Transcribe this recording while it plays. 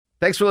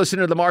Thanks for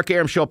listening to the Mark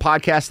Arum Show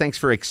podcast. Thanks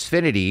for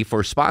Xfinity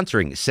for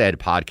sponsoring said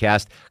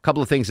podcast. A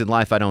couple of things in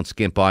life I don't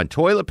skimp on.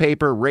 Toilet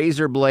paper,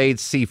 razor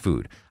blades,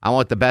 seafood. I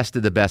want the best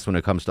of the best when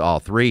it comes to all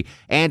three.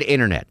 And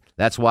internet.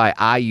 That's why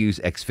I use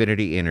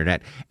Xfinity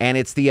Internet. And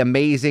it's the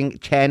amazing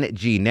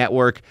 10G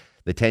network.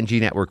 The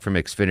 10G network from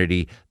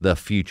Xfinity. The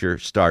future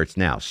starts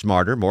now.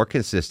 Smarter, more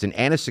consistent,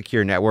 and a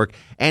secure network.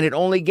 And it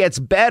only gets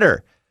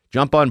better.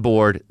 Jump on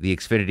board the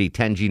Xfinity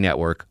 10G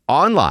network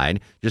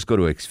online. Just go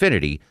to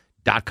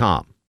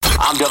Xfinity.com.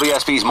 I'm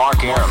WSB's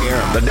Mark Arum.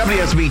 The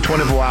WSB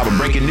 24-hour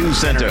breaking news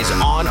center Is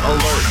on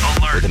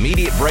alert. With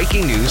immediate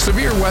breaking news,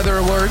 Severe weather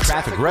alerts.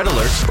 traffic red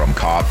alerts, from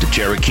Cobb to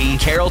Cherokee.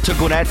 Carroll to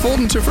Gwinnett,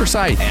 Fulton to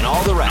Forsyth. and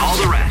all the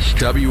rest.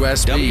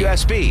 WSB.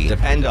 WSB.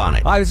 Depend on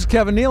it. Hi, this is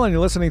Kevin Neal, and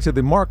you're listening to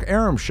the Mark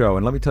Arum Show.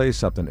 And let me tell you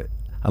something.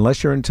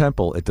 Unless you're in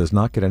Temple, it does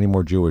not get any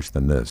more Jewish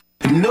than this.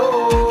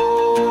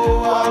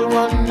 No, I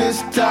want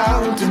this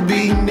town to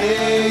be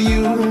near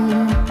you.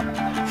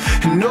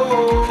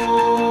 No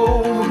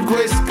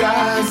gray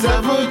skies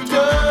ever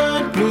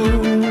turn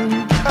blue.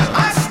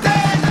 I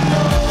stand alone.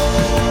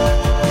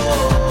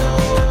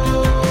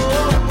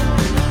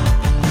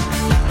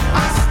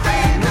 I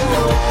stand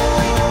alone.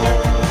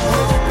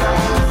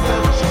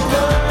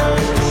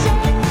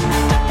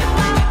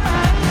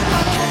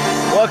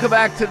 Welcome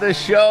back to the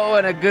show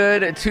and a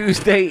good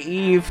Tuesday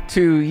Eve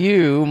to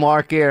you.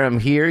 Mark Arum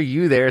here,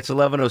 you there. It's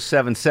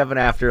 11:07, 7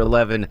 after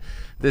 11.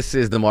 This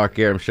is the Mark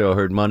Arum Show,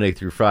 heard Monday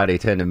through Friday,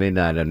 10 to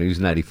midnight on News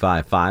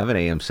 95.5 and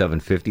AM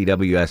 750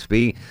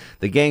 WSB.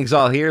 The gang's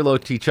all here. Low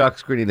T Chuck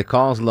screening the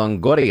calls.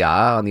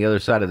 Longoria on the other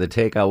side of the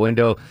takeout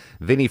window.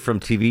 Vinny from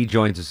TV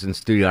joins us in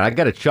studio. And I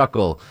got to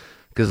chuckle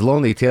because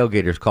Lonely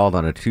Tailgater's called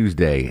on a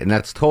Tuesday, and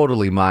that's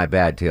totally my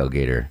bad,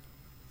 Tailgater.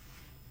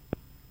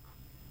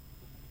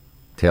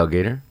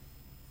 Tailgater?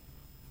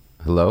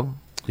 Hello?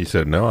 He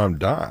said, no, I'm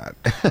not.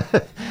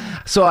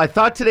 So I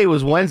thought today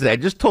was Wednesday. I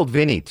just told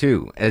Vinny,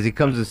 too, as he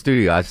comes to the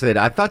studio. I said,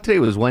 I thought today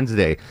was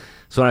Wednesday.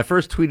 So when I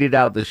first tweeted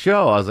out the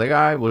show, I was like, all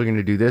right, we're going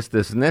to do this,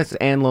 this, and this,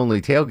 and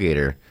Lonely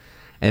Tailgater.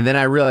 And then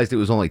I realized it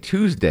was only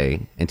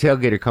Tuesday, and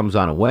Tailgater comes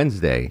on a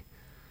Wednesday.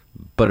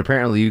 But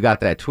apparently you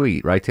got that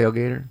tweet, right,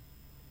 Tailgater?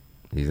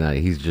 He's not.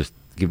 He's just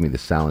giving me the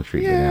silent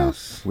treatment now.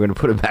 We're going to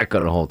put him back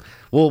on hold.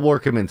 We'll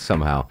work him in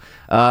somehow.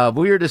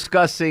 We were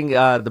discussing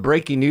the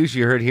breaking news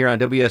you heard here on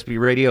WSB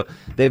Radio.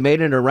 They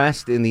made an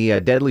arrest in the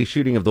deadly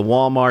shooting of the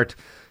Walmart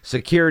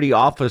security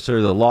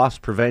officer, the loss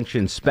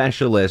prevention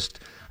specialist.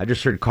 I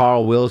just heard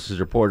Carl Willis'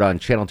 report on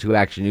Channel 2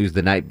 Action News,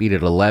 the night beat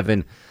at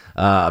 11.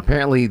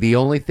 Apparently, the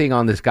only thing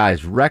on this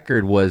guy's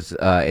record was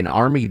an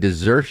Army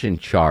desertion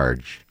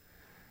charge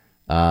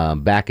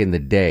back in the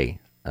day.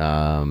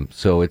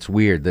 So it's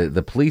weird.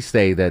 The police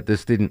say that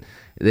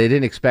they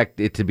didn't expect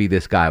it to be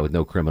this guy with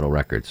no criminal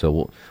record.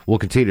 So we'll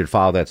continue to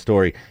follow that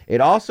story.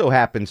 It also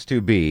happens to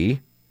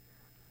be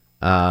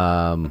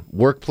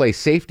Workplace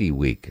Safety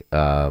Week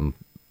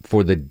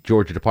for the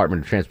Georgia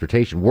Department of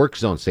Transportation, Work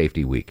Zone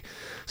Safety Week.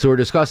 So we're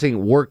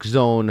discussing work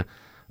zone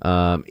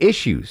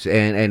issues.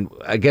 And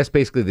I guess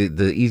basically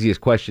the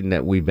easiest question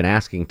that we've been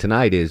asking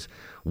tonight is,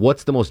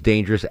 what's the most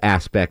dangerous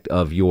aspect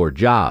of your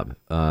job?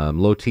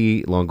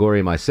 Loti, Longoria,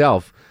 and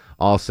myself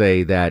all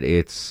say that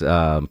it's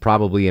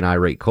probably an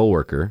irate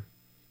coworker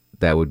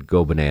that would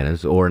go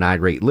bananas, or an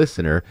irate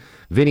listener.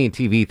 Vinny and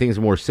TV, things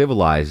are more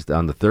civilized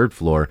on the third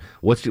floor.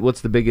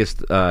 What's the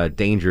biggest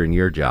danger in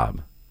your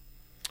job?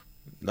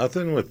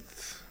 Nothing on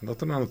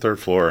the third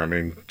floor. I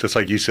mean, just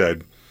like you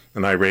said,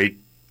 an irate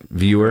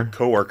Viewer?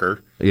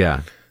 coworker.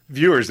 Yeah.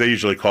 Viewers, they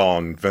usually call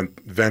and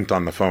vent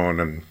on the phone,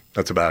 and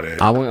that's about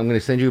it. I'm going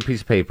to send you a piece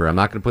of paper. I'm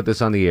not going to put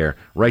this on the air.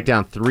 Write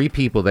down 3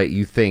 people that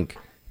you think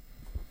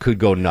could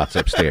go nuts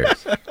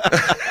upstairs.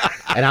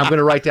 And I'm going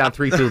to write down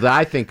 3 people that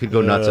I think could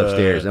go nuts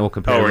upstairs, and we'll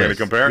compare. Oh, we're going to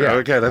compare? Yeah.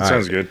 Okay, that All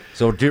sounds right. good.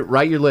 So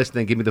write your list, and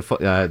then give me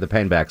the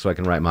pen back so I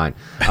can write mine.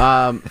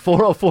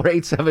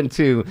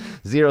 404-872-0750,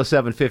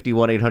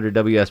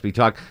 1-800-WSB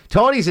Talk.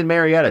 Tony's in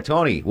Marietta.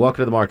 Tony,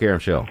 welcome to the Mark Arum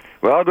Show.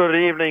 Well, good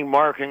evening,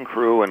 Mark and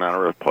crew, and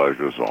honor of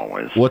pleasure as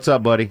always. What's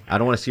up, buddy? I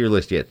don't want to see your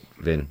list yet,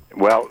 Vin.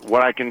 Well,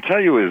 what I can tell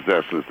you is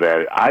this, is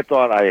that I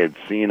thought I had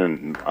seen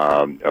and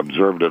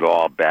observed it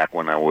all back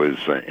when I was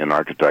an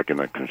architect and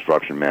a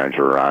construction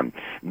manager on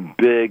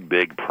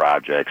big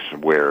projects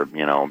where,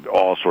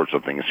 all sorts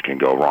of things can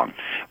go wrong.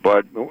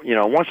 But,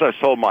 once I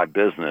sold my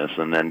business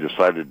and then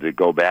decided to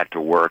go back to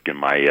work and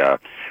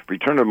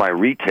return to my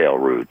retail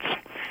roots,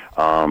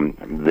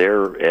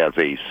 there as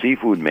a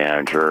seafood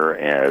manager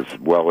as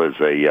well as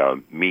a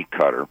meat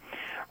cutter.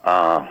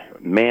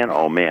 Man,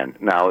 oh man.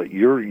 Now,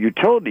 your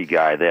utility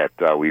guy that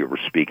we were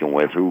speaking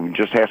with, who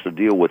just has to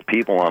deal with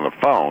people on the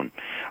phone,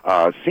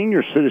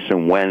 Senior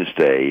Citizen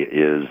Wednesday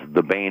is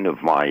the bane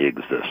of my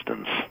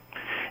existence.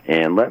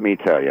 And let me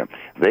tell you,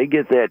 they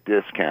get that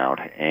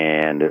discount,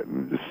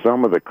 and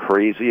some of the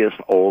craziest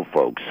old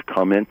folks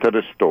come into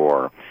the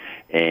store,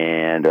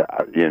 And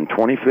in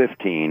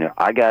 2015,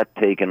 I got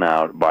taken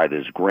out by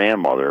this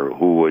grandmother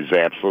who was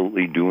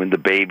absolutely doing the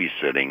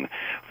babysitting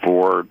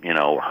for,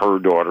 her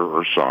daughter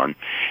or son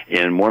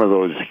in one of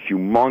those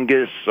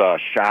humongous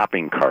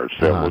shopping carts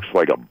that looks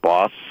like a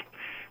bus.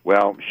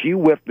 Well, she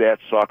whipped that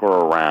sucker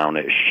around.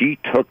 She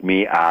took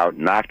me out,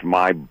 knocked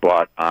my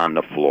butt on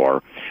the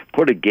floor,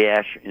 put a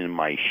gash in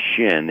my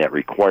shin that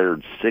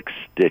required 6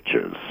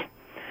 stitches.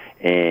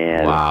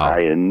 And wow.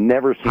 I had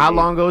never seen. How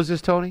long ago was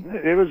this, Tony?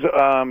 It was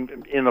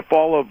in the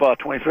fall of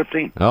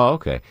 2015. Oh,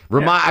 okay.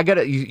 I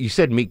got you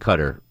said meat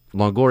cutter,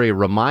 Longoria.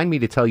 Remind me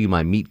to tell you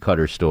my meat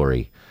cutter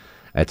story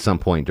at some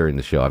point during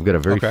the show. I've got a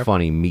very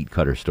funny meat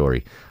cutter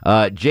story.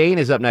 Jane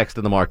is up next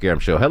on the Mark Arum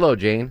Show. Hello,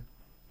 Jane.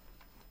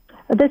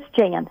 This is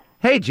Jan.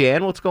 Hey,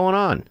 Jan. What's going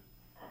on?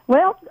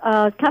 Well,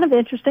 kind of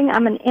interesting.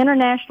 I'm an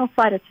international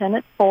flight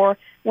attendant for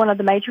one of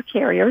the major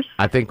carriers.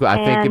 I think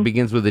it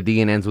begins with a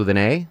D and ends with an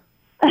A.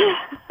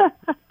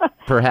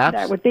 Perhaps?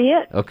 That would be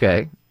it.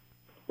 Okay.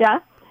 Yeah.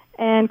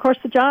 And, of course,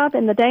 the job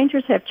and the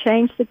dangers have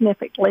changed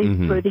significantly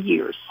through the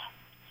years.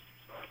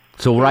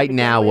 So right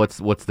now, what's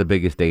the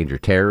biggest danger?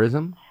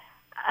 Terrorism?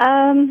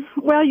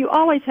 Well, you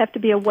always have to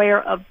be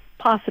aware of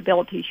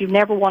possibilities. You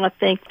never want to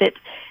think that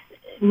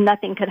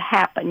nothing could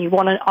happen. You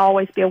want to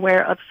always be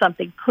aware of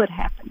something could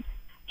happen.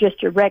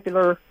 Just your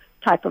regular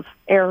type of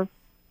air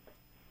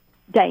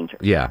danger.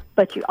 Yeah.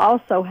 But you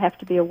also have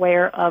to be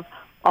aware of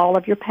all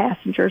of your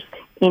passengers,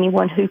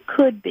 anyone who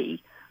could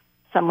be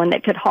someone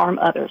that could harm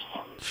others.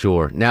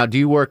 Sure. Now, do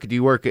you work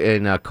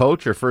in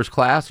coach or first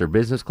class or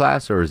business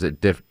class, or is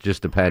it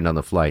just depend on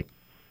the flight?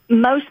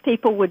 Most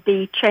people would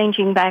be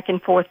changing back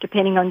and forth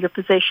depending on your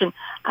position.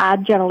 I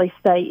generally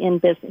stay in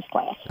business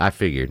class. I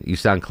figured. You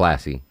sound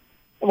classy.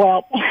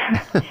 Well,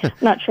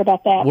 not sure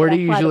about that. Where do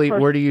you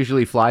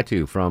usually fly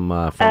to from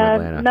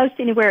Atlanta? Most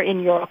anywhere in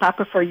Europe. I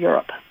prefer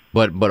Europe.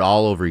 But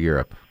all over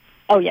Europe.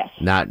 Oh, yes.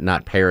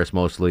 Not Paris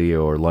mostly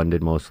or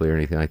London mostly or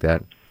anything like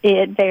that?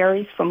 It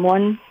varies from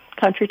one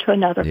country to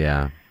another.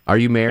 Yeah. Are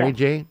you married,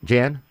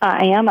 Jan?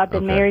 I am. I've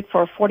been married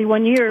for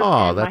 41 years.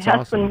 Oh, and that's my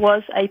husband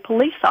was a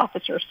police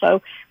officer,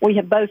 so we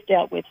have both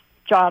dealt with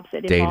jobs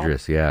that involve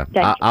dangerous, yeah.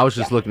 Dangerous, I was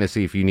just looking to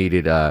see if you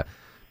needed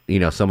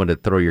someone to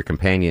throw your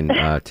companion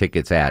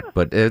tickets at.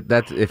 But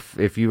that's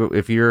if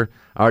you're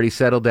already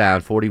settled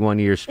down, 41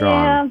 years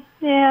strong.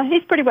 Yeah,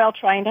 he's pretty well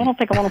trained. I don't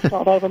think I want to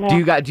start over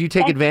now. Do you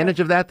take advantage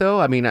of that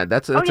though? I mean,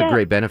 that's a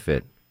great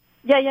benefit.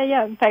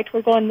 Yeah. In fact,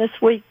 we're going this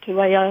week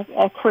to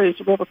a cruise,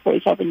 a river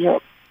cruise over in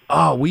Europe.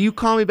 Oh, will you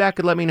call me back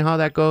and let me know how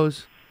that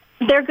goes?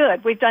 They're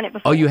good. We've done it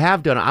before. Oh, you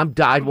have done it.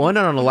 I went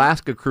on an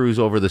Alaska cruise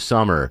over the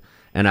summer,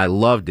 and I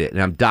loved it.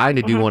 And I'm dying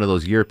to do one of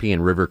those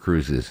European river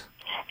cruises.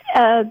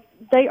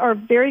 They are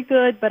very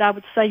good, but I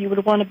would say you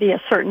would want to be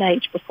a certain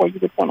age before you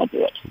would want to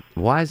do it.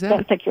 Why is that? I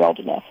don't think you're old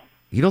enough.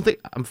 You don't think?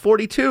 I'm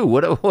 42.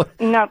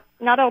 What? No,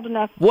 not old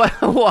enough. What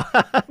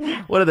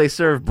do they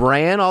serve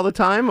bran all the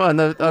time on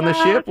the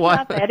ship? It's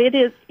not that.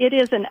 It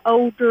is an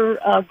older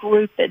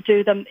group that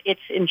do them. It's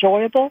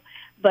enjoyable,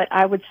 but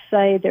I would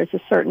say there's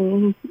a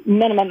certain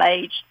minimum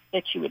age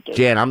that you would do.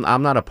 Jan,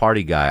 I'm not a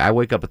party guy. I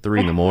wake up at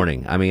 3 a.m.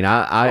 I mean,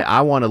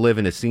 I want to live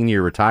in a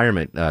senior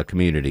retirement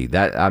community.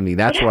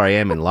 That's where I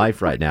am in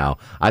life right now.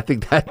 I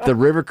think that the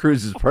river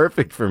cruise is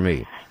perfect for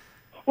me.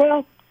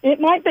 Well, it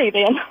might be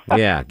then.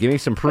 Yeah, give me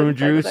some prune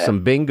juice,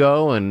 some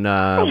bingo, and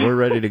we're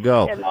ready to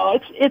go. Yeah, no,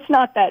 it's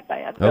not that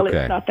bad. Really, okay.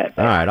 It's not that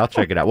bad. All right, I'll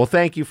check it out. Well,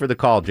 thank you for the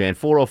call, Jan.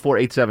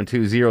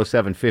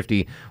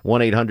 404-872-0750,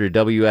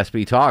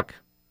 1-800-WSB-TALK.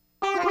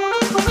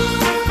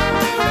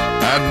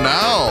 And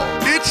now,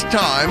 it's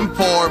time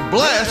for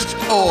Blessed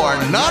or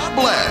Not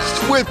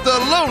Blessed with the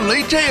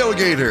Lonely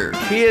Tailgater.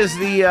 He is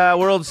the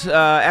world's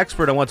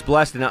expert on what's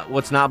blessed and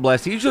what's not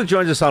blessed. He usually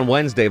joins us on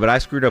Wednesday, but I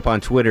screwed up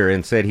on Twitter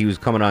and said he was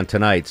coming on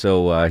tonight,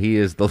 so he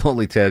is the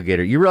Lonely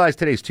Tailgater. You realize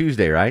today's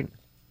Tuesday, right?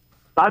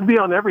 I'd be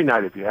on every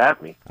night if you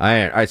have me. All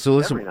right, so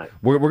listen,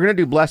 we're going to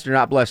do Blessed or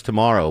Not Blessed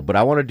tomorrow, but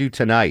I want to do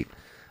tonight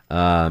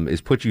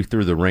is put you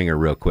through the ringer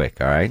real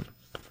quick, all right?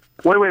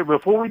 Wait,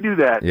 before we do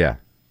that, yeah.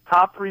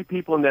 Top 3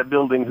 people in that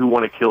building who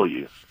want to kill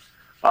you.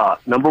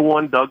 Number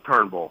 1, Doug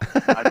Turnbull.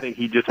 I think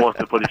he just wants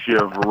to put a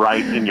shiv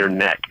right in your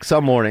neck.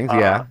 Some mornings,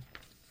 yeah.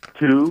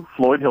 2,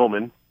 Floyd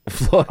Hillman.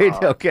 Floyd,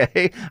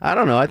 okay. I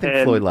don't know. I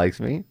think Floyd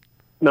likes me.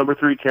 Number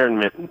 3, Karen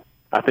Minton.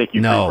 I think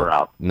you creep her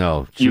out.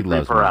 No, she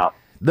loves her me. out.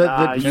 The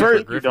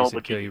first, Griffey's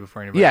will kill you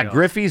before anybody else.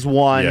 Griffey's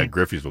 1. Yeah,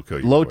 Griffey's will kill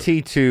you. Low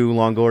T 2,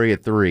 Longoria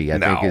 3. I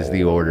think is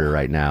the order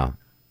right now.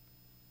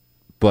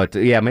 But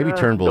maybe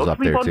Turnbull's up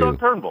there too. Doug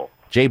Turnbull.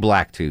 Jay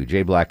Black too.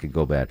 Jay Black could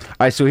go bad. All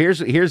right, so here's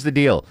the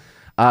deal.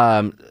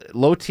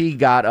 Low T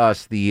got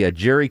us the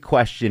jury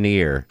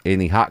questionnaire in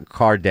the hot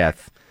car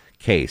death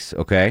case.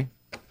 Okay,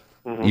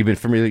 You're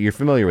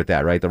familiar with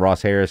that, right? The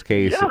Ross Harris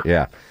case.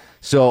 Yeah.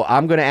 So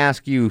I'm going to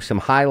ask you some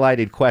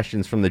highlighted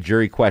questions from the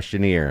jury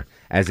questionnaire,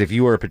 as if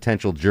you were a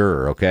potential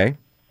juror. Okay.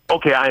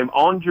 Okay, I am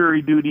on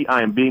jury duty.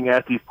 I am being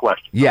asked these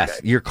questions. Yes,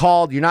 okay. You're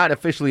called. You're not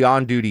officially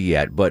on duty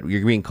yet, but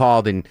you're being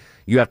called, and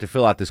You have to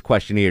fill out this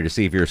questionnaire to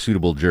see if you're a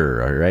suitable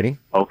juror. Are you ready?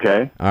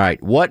 Okay. All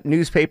right. What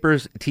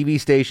newspapers, TV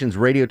stations,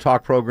 radio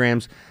talk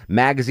programs,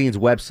 magazines,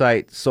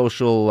 websites,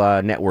 social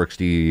networks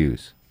do you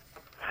use?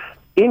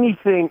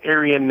 Anything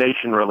Aryan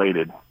Nation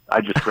related,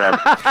 I just grab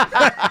it.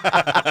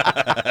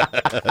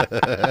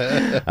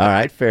 All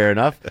right. Fair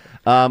enough.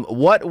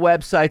 What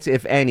websites,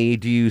 if any,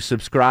 do you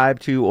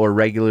subscribe to or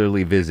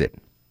regularly visit?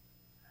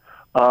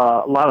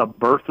 A lot of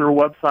birther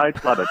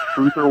websites, a lot of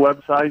truther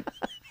websites,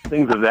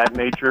 things of that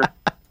nature.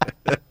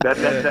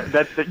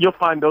 That you'll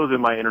find those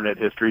in my internet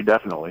history,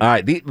 definitely. All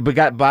right.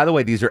 By the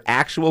way, these are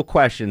actual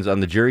questions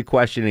on the jury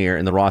questionnaire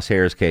in the Ross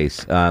Harris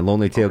case.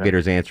 Lonely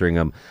Tailgater's answering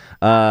them.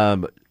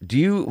 Do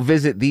you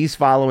visit these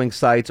following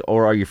sites,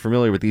 or are you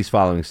familiar with these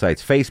following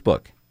sites?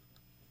 Facebook.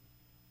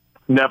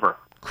 Never.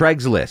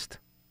 Craigslist.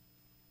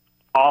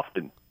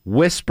 Often.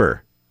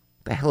 Whisper.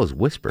 The hell is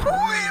Whisper?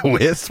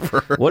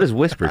 Whisper. What is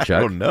Whisper, Chuck?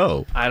 I don't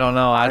know. I don't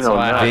know. I don't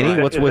know. Vinny,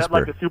 what's is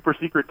Whisper? that like a super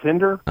secret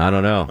Tinder? I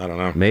don't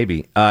know.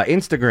 Maybe.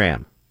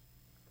 Instagram.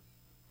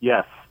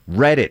 Yes.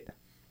 Reddit.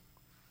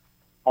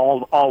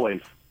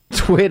 Always.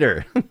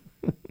 Twitter.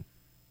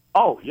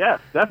 Oh, yes,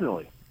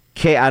 definitely.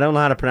 I don't know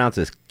how to pronounce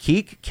this.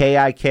 Kik?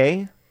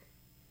 K-I-K?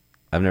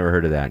 I've never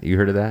heard of that. You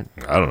heard of that?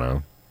 I don't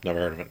know.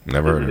 Never heard of it.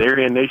 Never heard Is of it it.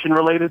 Aryan Nation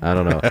related? I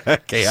don't know.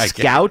 K-I-K.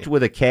 Scout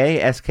with a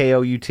K?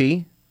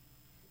 S-K-O-U-T?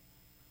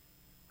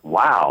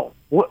 Wow.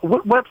 What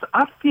website?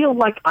 I feel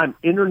like I'm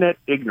internet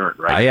ignorant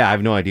right now. Yeah, I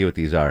have no idea what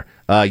these are.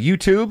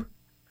 YouTube?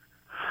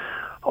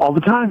 All the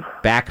time.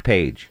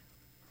 Backpage.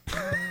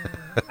 I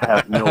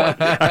have no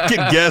idea. I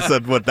can guess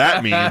at what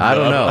that means. I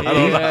don't know.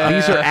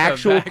 These are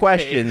actual Back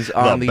questions page.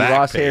 on The the back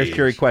Ross Harris page.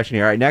 jury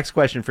questionnaire. All right, next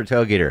question for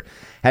Tailgater.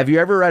 Have you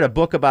ever read a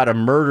book about a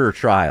murder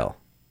trial?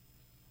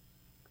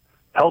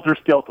 Helter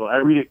Skelter. I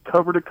read it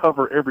cover to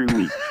cover every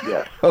week.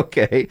 Yes.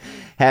 Okay.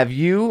 Have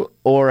you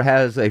or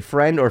has a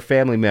friend or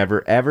family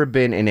member ever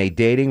been in a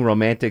dating,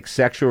 romantic,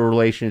 sexual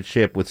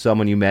relationship with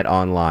someone you met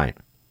online?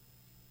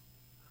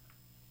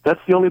 That's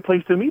the only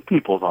place to meet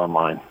people is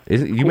online.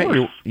 You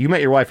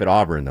met your wife at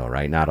Auburn though,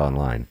 right? Not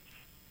online.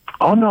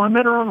 Oh, no, I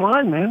met her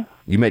online, man.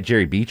 You met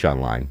Jerry Beach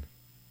online.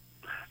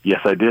 Yes,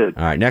 I did.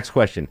 All right, next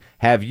question.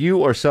 Have you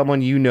or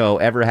someone you know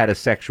ever had a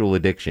sexual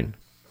addiction?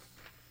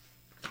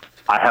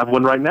 I have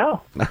one right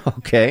now.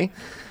 Okay.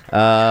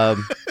 Have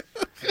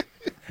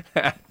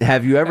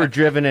you ever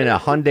driven in a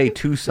Hyundai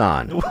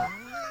Tucson?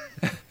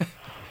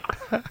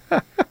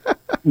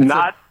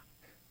 Not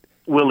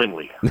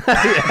willingly.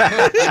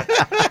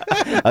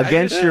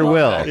 Against your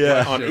will.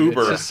 Yeah. On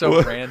Uber. It's just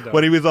so random.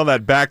 When he was on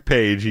that back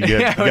page, he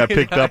got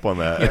picked up on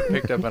Got that.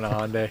 picked up in a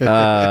Hyundai.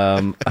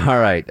 All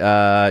right.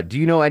 Do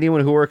you know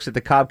anyone who works at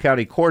the Cobb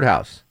County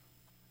Courthouse?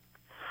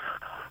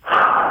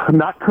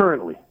 Not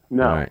currently.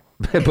 No. All right.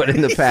 But in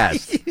the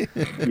past.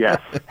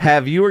 Yes.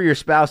 Have you or your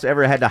spouse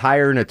ever had to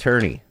hire an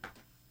attorney?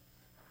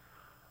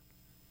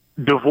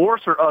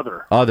 Divorce or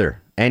other?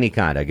 Other. Any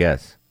kind, I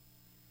guess.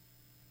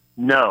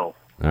 No.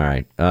 All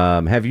right.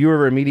 Have you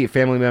or an immediate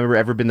family member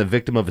ever been the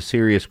victim of a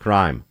serious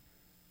crime?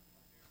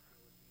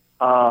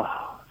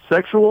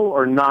 Sexual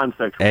or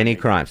non-sexual? Any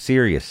crime.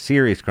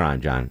 Serious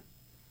crime, John.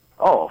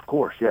 Oh, of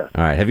course, yes.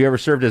 All right. Have you ever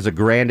served as a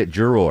grand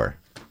juror?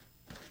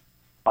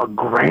 A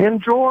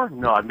grand juror?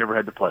 No, I've never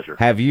had the pleasure.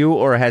 Have you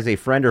or has a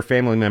friend or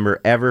family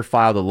member ever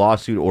filed a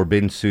lawsuit or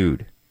been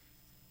sued?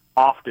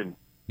 Often.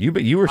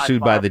 You were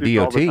sued by the suits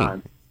all the DOT.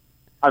 time.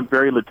 I'm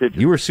very litigious.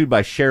 You were sued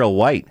by Cheryl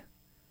White.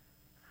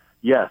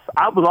 Yes.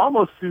 I was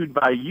almost sued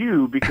by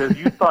you because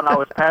you thought I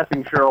was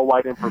passing Cheryl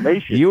White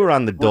information. You were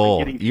on the dole.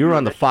 getting You were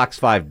on the Fox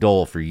 5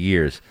 dole for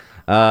years.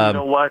 You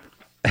know what?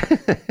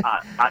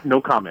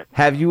 No comment.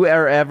 Have you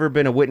ever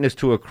been a witness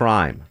to a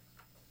crime?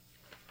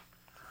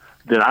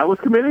 That I was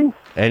committing?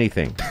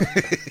 Anything.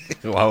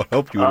 Well, I would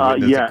hope you would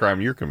witness yeah. the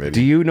crime you're committing.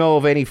 Do you know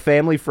of any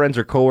family, friends,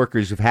 or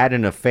coworkers who've had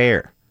an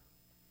affair?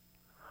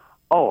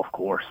 Oh, of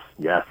course.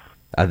 Yes.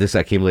 I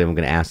can't believe I'm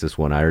going to ask this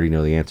one. I already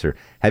know the answer.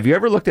 Have you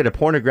ever looked at a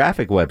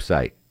pornographic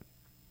website?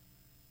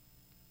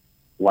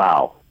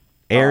 Wow.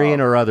 Aryan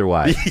or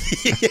otherwise?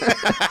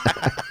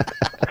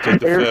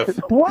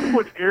 What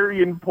would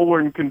Aryan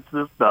porn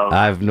consist of?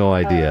 I have no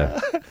idea.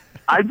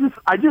 I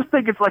just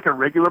think it's like a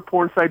regular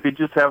porn site. They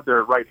just have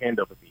their right hand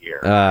up in the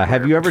air.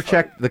 Have you ever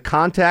checked the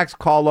contacts,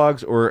 call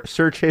logs, or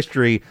search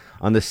history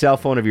on the cell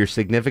phone of your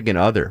significant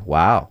other?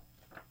 Wow.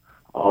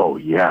 Oh,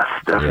 yes,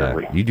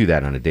 definitely. Yeah, you do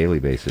that on a daily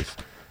basis.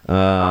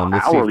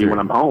 Let's see if Hourly there when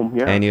I'm home,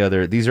 yeah. Any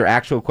other? These are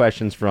actual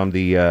questions from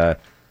the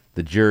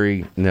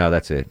jury. No,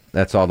 that's it.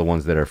 That's all the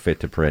ones that are fit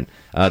to print.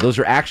 Those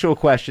are actual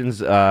questions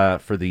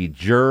for the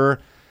juror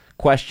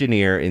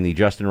questionnaire in the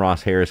Justin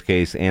Ross Harris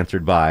case,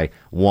 answered by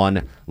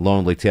one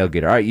lonely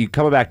tailgater. All right, you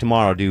coming back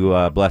tomorrow?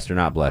 Do blessed or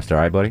not blessed? All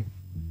right, buddy.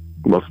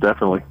 Most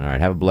definitely. All right,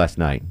 have a blessed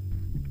night.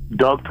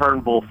 Doug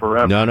Turnbull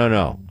forever.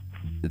 No.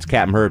 It's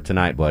Captain Herb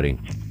tonight, buddy.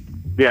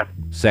 Yeah.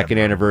 Second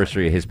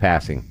anniversary of his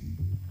passing.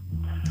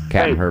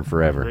 Captain Herb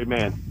forever. Great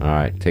man. All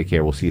right, take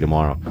care. We'll see you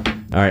tomorrow.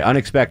 All right,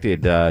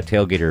 unexpected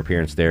tailgater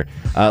appearance there.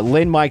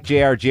 Lynn, Mike,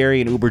 JR,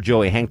 Jerry, and Uber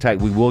Joey, hang tight.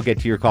 We will get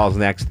to your calls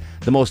next.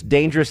 The most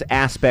dangerous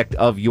aspect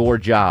of your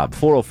job.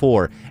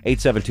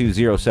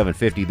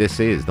 404-872-0750. This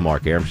is The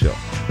Mark Arum Show.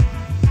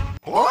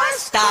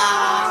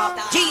 Stop.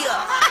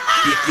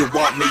 If you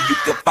want me, you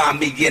can find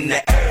me in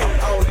the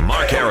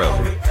Mark Arum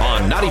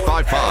on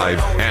 95.5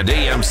 and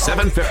AM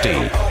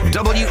 750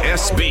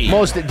 WSB.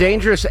 Most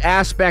dangerous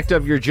aspect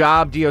of your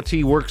job, DOT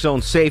Work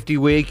Zone Safety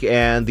Week,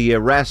 and the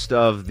arrest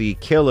of the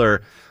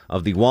killer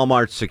of the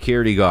Walmart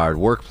security guard.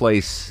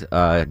 Workplace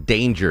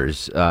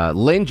dangers.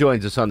 Lynn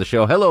joins us on the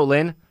show. Hello,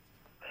 Lynn.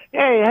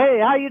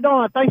 Hey, how you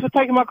doing? Thanks for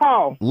taking my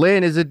call.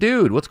 Lynn is a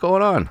dude. What's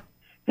going on?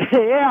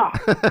 Yeah.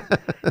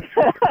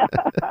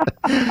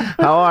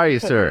 How are you,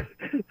 sir?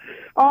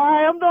 All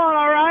right, I'm doing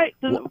all right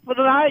for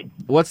tonight.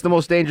 What's the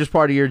most dangerous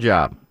part of your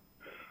job?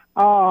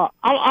 I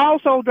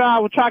also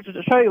drive a tractor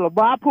trailer,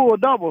 but I pull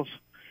doubles.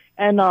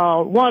 And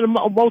one of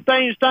the most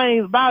dangerous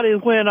things about it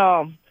is when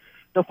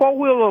the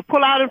four-wheeler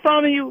pull out in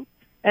front of you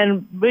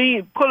and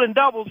be pulling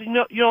doubles, you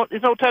know,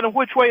 there's no telling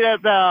which way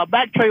that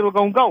back trailer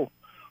going to go.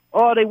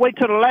 Or they wait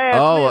till the last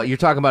minute. You're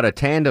talking about a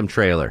tandem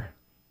trailer.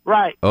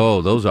 Right.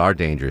 Oh, those are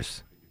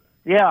dangerous.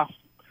 Yeah.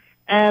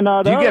 And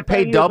do you get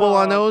paid double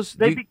on those?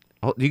 Do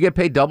you get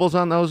paid doubles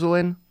on those,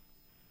 Lynn?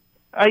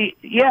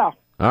 Yeah.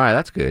 All right,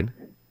 that's good.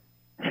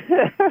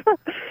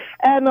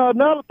 And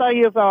another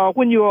thing is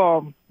when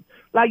you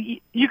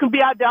you can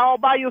be out there all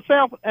by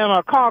yourself and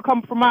a car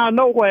comes from out of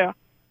nowhere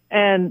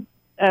and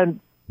they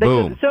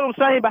Boom. instead of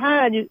staying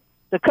behind you,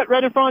 they cut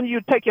right in front of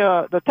you to take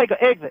an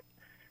exit.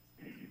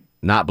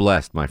 Not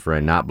blessed, my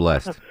friend. Not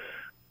blessed.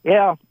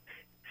 Yeah.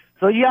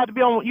 So you have to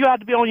be on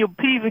your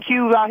P's and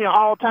Q's out here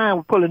all the time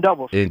with pulling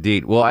doubles.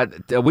 Indeed. Well,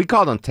 we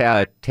called them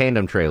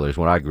tandem trailers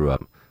when I grew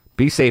up.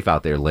 Be safe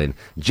out there, Lynn.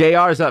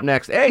 JR's up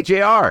next. Hey,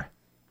 JR.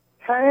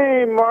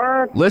 Hey,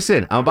 Mark.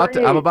 Listen, I'm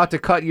about to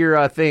cut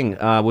your thing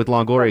with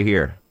Longoria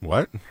here.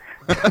 What?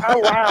 Oh,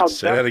 wow.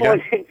 Say that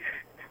again.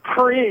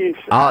 Please.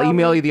 I'll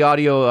email you the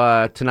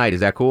audio tonight.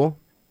 Is that cool?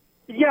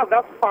 Yeah,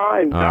 that's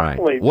fine. All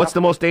definitely. right. What's the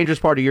most dangerous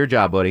part of your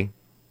job, buddy?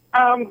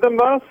 The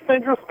most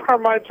dangerous part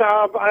of my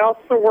job, I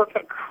also work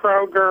at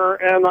Kroger,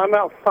 and I'm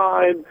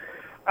outside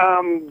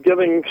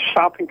getting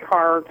shopping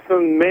carts,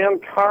 and man,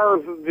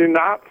 cars do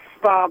not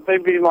stop.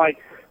 They'd be like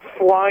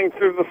flying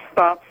through the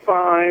stop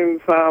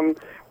signs.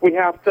 We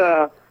have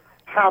to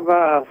have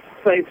a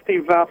safety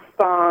vest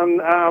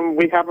on.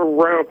 We have a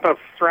rope, a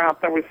strap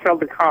that we fill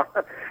the car.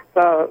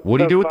 What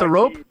do you do with the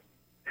rope?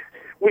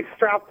 We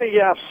strap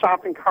the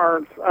shopping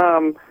carts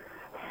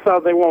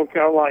so they won't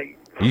go like.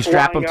 You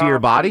strap them to your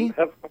body?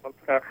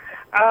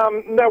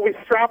 No, we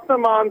strap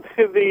them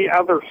onto the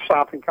other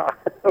shopping cart.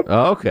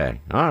 Oh,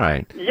 okay. All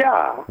right.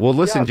 Yeah. Well,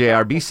 listen, yeah.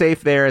 JR, be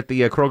safe there at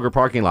the Kroger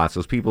parking lots.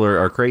 Those people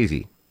are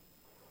crazy.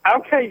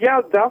 Okay, yeah,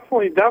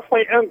 definitely.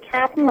 And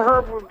Captain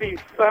Herb would be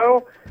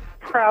so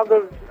proud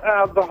of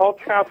the whole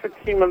traffic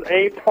team of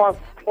A+++.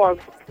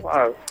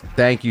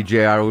 Thank you,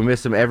 JR. We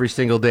miss him every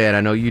single day, and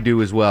I know you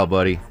do as well,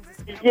 buddy.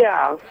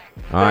 Yeah.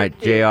 All right,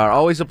 JR.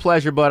 Always a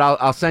pleasure, bud.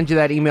 I'll send you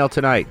that email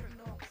tonight.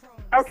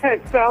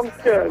 Okay, sounds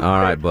good.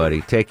 All right,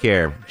 buddy. Take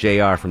care.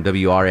 JR from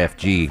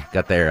WRFG.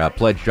 Got their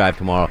pledge drive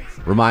tomorrow.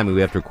 Remind me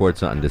we have to record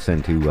something to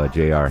send to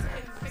JR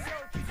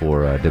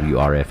for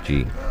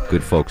WRFG.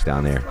 Good folks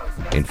down there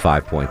in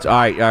 5 Points. All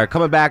right,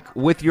 coming back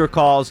with your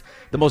calls.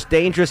 The most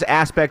dangerous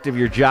aspect of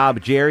your job.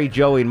 Jerry,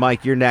 Joey, and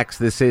Mike, you're next.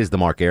 This is The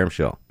Mark Arum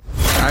Show.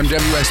 I'm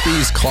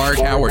WSB's Clark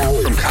Howard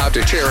from Cobb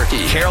to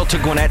Cherokee. Carroll to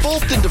Gwinnett.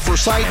 Fulton to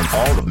Forsyth. And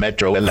all of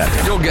Metro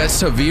 11. You'll get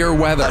severe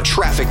weather. A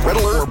traffic red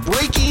alert. Or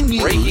breaking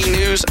news. Breaking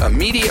news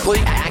immediately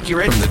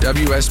accurate from the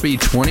WSB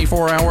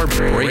 24-hour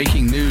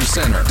Breaking News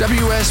Center.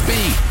 WSB.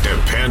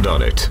 Depend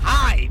on it.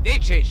 Hi,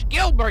 this is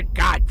Gilbert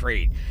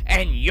Gottfried,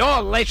 and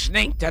you're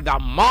listening to the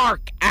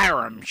Mark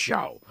Arum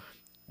Show.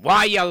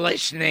 Why you're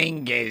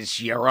listening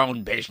is your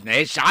own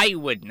business. I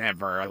would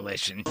never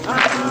listen.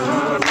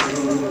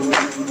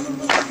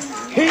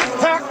 He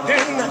packed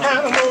in the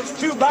animals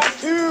 2 by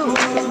 2,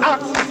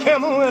 ox, a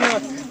camel, and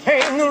a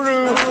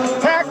kangaroo.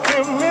 Packed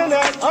him in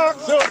that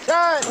ox so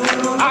tight,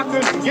 I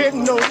couldn't get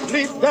no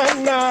sleep that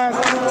night.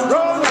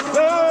 Rolling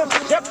Stones,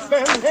 Shep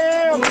and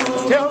Ham,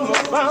 tell them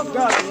about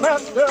that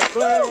master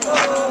plan.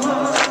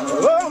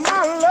 Oh,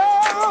 my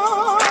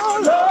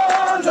Lord,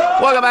 Lord,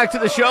 Lord. Welcome back to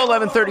the show.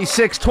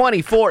 11:36,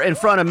 24 in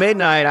front of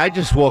midnight. I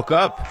just woke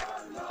up.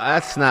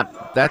 That's not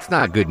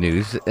good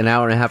news. An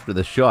hour and a half after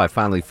the show, I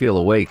finally feel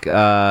awake.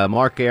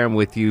 Mark Arum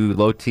with you,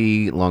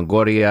 Loti,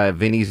 Longoria,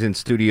 Vinny's in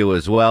studio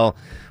as well.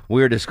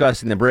 We were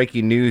discussing the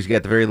breaking news. You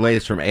got the very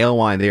latest from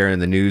Alewine there in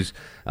the news.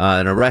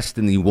 An arrest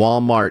in the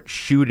Walmart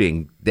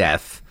shooting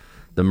death,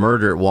 the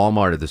murder at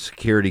Walmart of the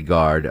security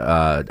guard.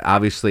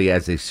 Obviously,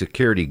 as a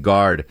security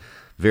guard,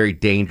 very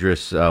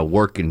dangerous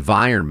work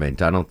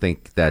environment. I don't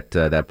think that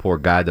that poor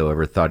guy, though,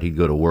 ever thought he'd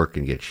go to work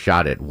and get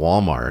shot at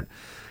Walmart.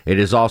 It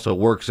is also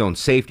Work Zone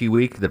Safety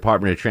Week, the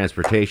Department of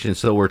Transportation.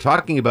 So we're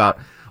talking about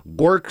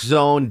work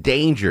zone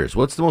dangers.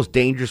 What's the most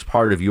dangerous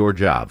part of your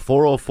job?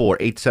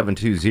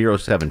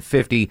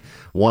 404-872-0750,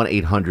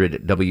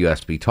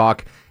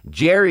 1-800-WSB-TALK.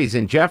 Jerry's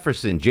in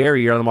Jefferson.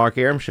 Jerry, you're on the Mark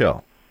Arum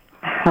Show.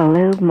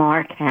 Hello,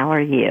 Mark. How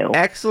are you?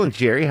 Excellent,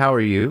 Jerry. How are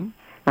you?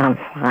 I'm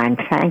fine.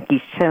 Thank you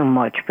so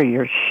much for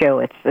your show.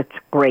 It's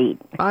great.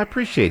 I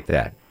appreciate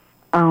that.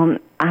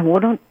 I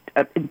wouldn't.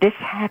 This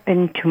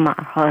happened to my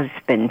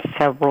husband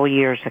several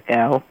years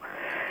ago.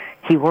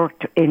 He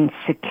worked in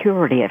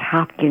security at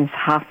Hopkins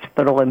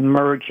Hospital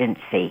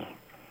Emergency,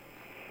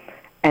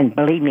 and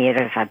believe me, it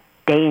is a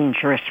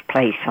dangerous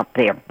place up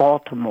there,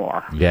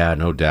 Baltimore. Yeah,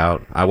 no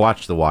doubt. I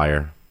watched The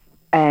Wire.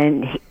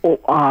 And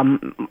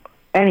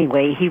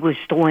anyway, he was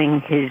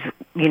doing his,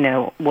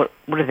 what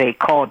do they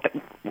call it?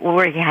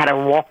 Where he had to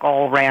walk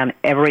all around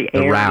every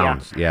area. The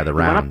rounds. Yeah, the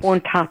rounds. He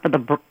went up on top of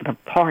the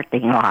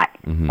parking lot,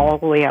 all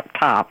the way up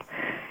top.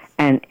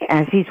 And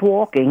as he's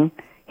walking,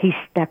 he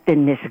stepped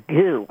in this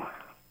goo.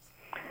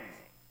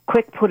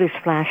 Quick put his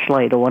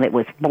flashlight on. It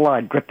was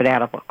blood dripping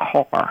out of a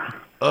car.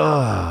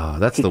 Oh,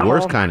 that's the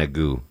worst kind of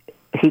goo.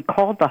 He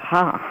called the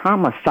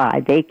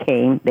homicide. They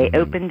came. They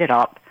opened it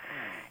up.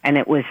 And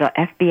it was an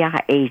FBI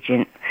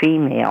agent,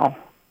 female,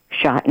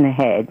 shot in the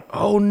head.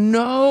 Oh,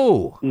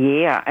 no.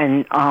 Yeah,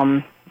 and...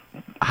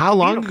 How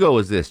long ago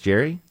was this,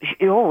 Jerry?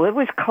 Oh, it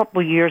was a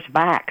couple years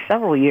back,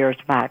 several years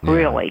back,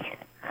 really.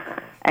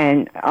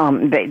 And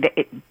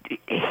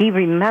he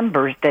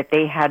remembers that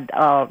they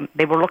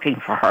were looking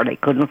for her. They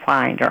couldn't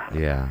find her.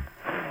 Yeah.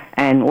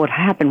 And what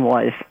happened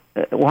was,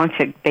 once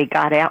they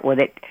got out with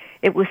it,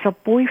 it was a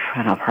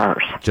boyfriend of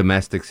hers.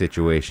 Domestic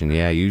situation.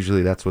 Yeah,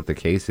 usually that's what the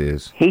case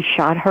is. He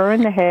shot her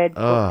in the head,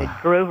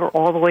 drove her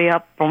all the way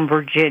up from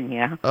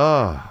Virginia,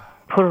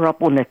 put her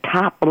up on the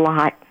top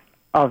lot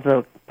of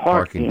the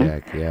parking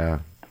deck, yeah.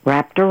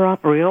 Wrapped her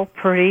up real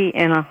pretty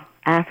in a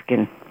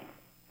Afghan.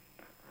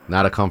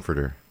 Not a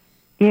comforter.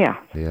 Yeah.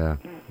 Yeah.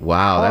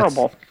 Wow.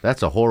 Horrible.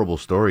 That's a horrible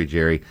story,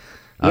 Jerry.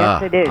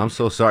 Yes, it is. I'm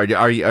so sorry.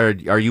 Are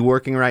you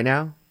working right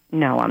now?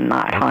 No, I'm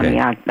not,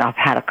 honey. I've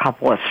had a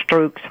couple of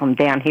strokes. I'm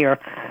down here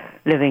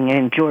living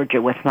in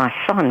Georgia with my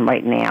son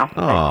right now.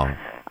 Oh,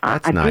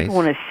 that's nice. I did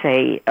want to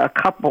say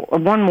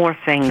one more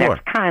thing that's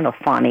kind of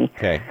funny.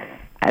 Okay.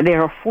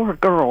 There are 4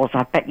 girls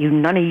I bet you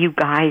none of you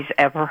guys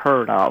ever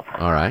heard of.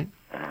 All right.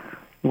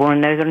 You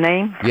want to know their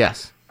name?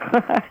 Yes.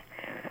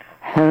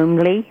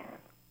 Homely,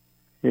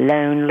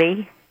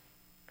 lonely,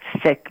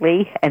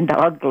 sickly, and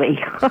ugly.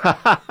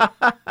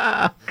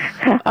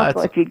 I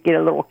thought you'd get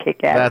a little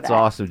kick out of that. That's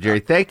awesome, Jerry.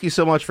 Thank you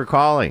so much for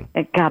calling.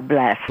 And God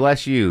bless.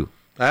 Bless you.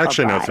 I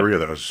actually know 3 of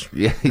those.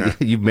 Yeah,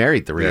 you've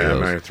married 3 of those. Yeah, I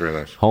married 3 of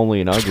those.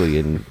 Homely and ugly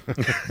and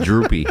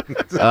droopy.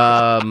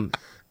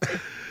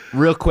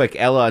 Real quick,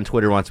 Ella on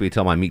Twitter wants me to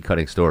tell my meat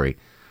cutting story.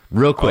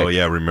 Real quick. Oh,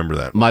 yeah, remember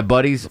that. My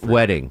buddy's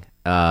wedding,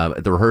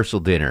 at the rehearsal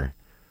dinner.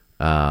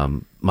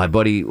 My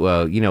buddy,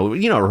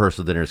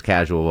 rehearsal dinner is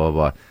casual, blah,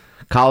 blah, blah.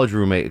 College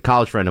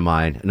friend of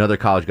mine, another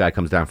college guy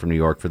comes down from New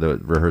York for the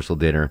rehearsal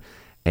dinner,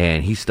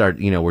 and he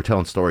we're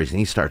telling stories, and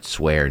he starts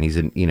swearing. He's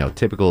in,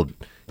 typical,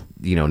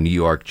 New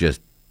York,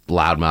 just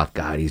loudmouth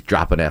guy. He's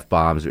dropping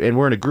F-bombs, and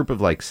we're in a group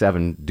of like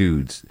 7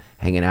 dudes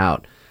hanging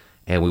out,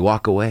 and we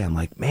walk away. I'm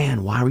like,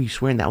 man, why were you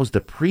swearing? That was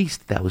the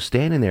priest that was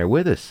standing there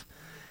with us.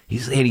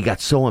 And he got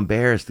so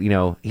embarrassed,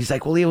 He's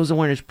like, well, he wasn't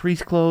wearing his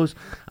priest clothes.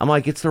 I'm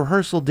like, it's the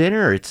rehearsal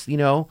dinner. It's,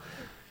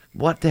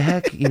 what the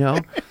heck,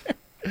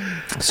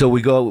 So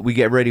we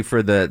get ready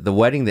for the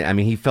wedding. I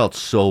mean, he felt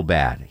so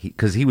bad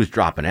because he was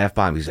dropping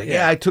F-bombs. He's like,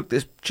 yeah, I took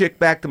this chick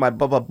back to my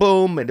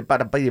boom and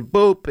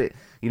boop,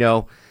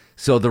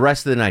 So the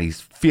rest of the night,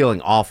 he's feeling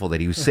awful that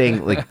he was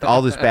saying like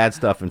all this bad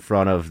stuff in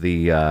front of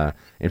the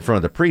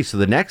priest. So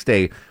the next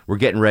day, we're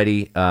getting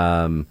ready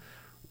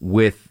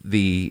with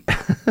the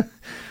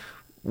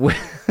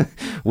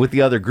with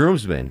the other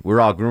groomsmen.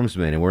 We're all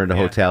groomsmen, and we're in the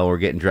hotel. We're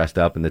getting dressed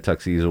up in the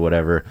tuxedos or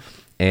whatever,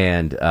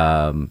 and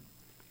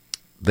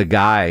the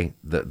guy,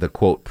 the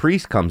quote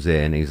priest, comes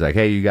in. And he's like,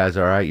 "Hey, you guys,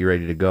 all right? You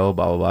ready to go?"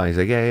 Blah blah blah. He's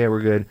like, "Yeah, we're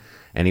good."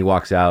 And he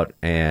walks out,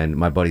 and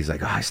my buddy's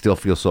like, "I still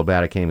feel so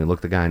bad. I can't even look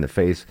the guy in the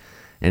face."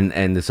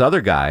 And this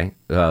other guy,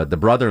 the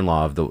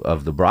brother-in-law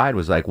of the bride,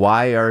 was like,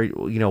 "Why are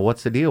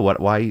what's the deal?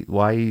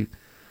 Why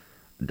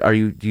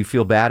do you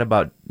feel bad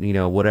about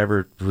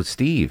whatever with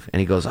Steve?"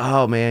 And he goes,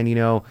 "Oh man,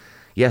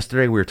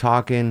 yesterday we were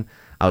talking.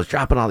 I was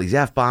dropping all these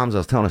F-bombs. I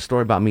was telling a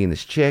story about me and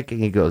this chick."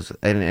 And he goes,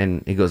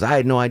 and he goes, "I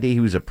had no idea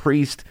he was a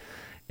priest."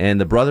 And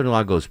the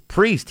brother-in-law goes,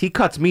 "Priest? He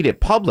cuts meat at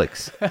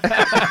Publix."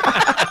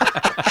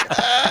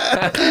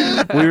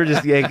 We were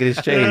just yanking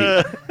his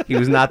chain. He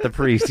was not the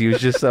priest. He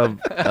was just a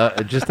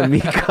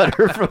meat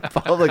cutter from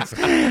Publix.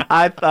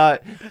 I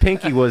thought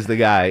Pinky was the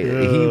guy.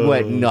 He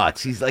went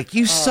nuts. He's like,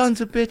 "You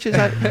sons of bitches!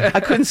 I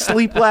couldn't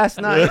sleep last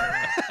night.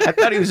 I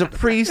thought he was a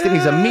priest and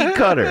he's a meat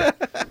cutter."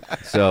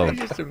 So he's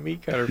just a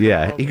meat cutter.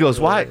 Yeah, he goes,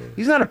 "Why?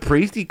 He's not a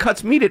priest. He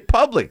cuts meat at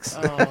Publix."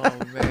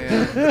 Oh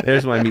man,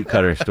 there's my meat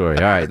cutter story.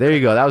 All right, there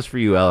you go. That was for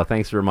you, Ella.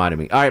 Thanks for reminding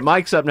me. All right,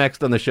 Mike's up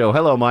next on the show.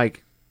 Hello,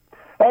 Mike.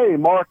 Hey,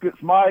 Mark,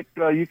 it's Mike.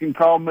 You can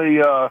call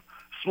me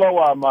Slow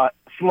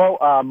slow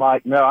eye,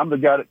 Mike. Now, I'm the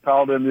guy that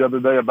called in the other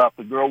day about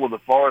the girl with the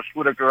Forrest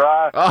Whitaker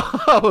eye.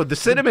 Oh, the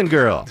cinnamon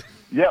girl.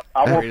 Yep,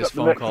 I woke up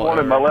the next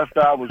morning, my left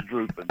eye was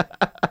drooping.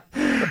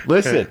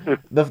 Listen,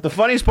 the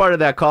funniest part of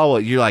that call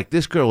was you're like,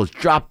 this girl is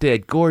drop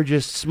dead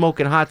gorgeous,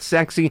 smoking hot,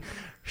 sexy.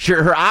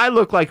 Sure, her eye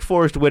looked like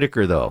Forrest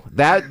Whitaker, though.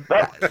 That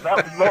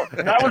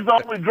was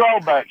the only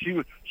drawback. She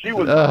was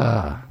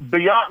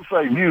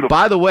Beyonce beautiful.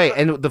 By the way,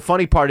 and the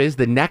funny part is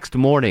the next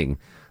morning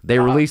they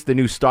released the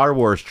new Star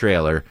Wars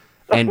trailer,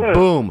 and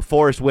boom,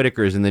 Forrest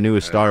Whitaker's in the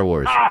newest Star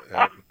Wars.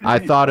 I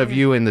thought of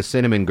you and the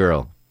cinnamon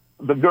girl.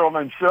 The girl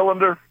named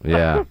Cylinder.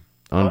 Yeah,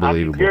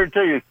 unbelievable. I can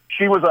guarantee you,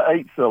 she was an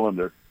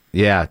 8-cylinder.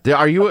 Yeah.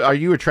 Are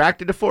you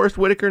attracted to Forrest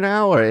Whitaker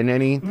now, or in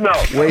any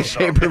way,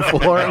 shape, or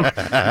form?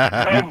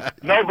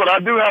 No, but I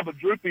do have a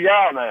droopy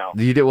eye now.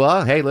 You do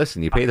well. Hey,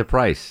 listen, you pay the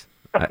price.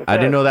 I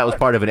didn't know that was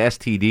part of an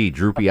STD,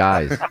 droopy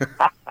eyes.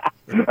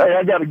 Hey,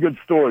 I got a good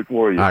story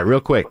for you. All right,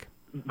 real quick.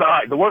 All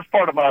right, the worst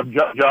part of my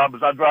job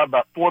is I drive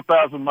about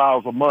 4,000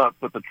 miles a month,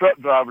 but the truck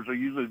drivers are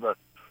usually the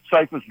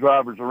safest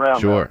drivers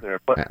around out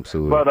there. But,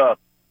 absolutely.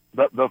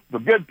 But the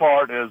good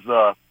part is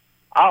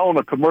I own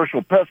a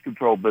commercial pest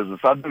control business.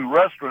 I do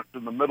restaurants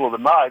in the middle of the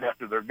night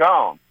after they're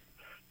gone.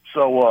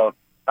 So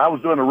I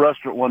was doing a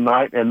restaurant one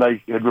night, and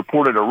they had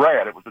reported a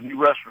rat. It was a new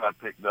restaurant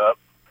I picked up.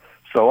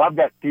 So I've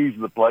got keys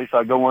to the place.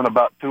 I go in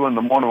about 2 in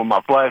the morning with my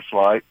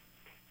flashlight,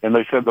 and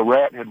they said the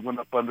rat had went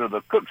up under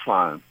the cook's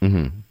line.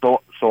 Mm-hmm.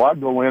 So I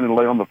go in and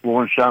lay on the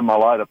floor and shine my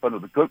light up under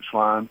the cook's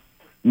line.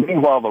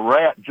 Meanwhile, the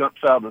rat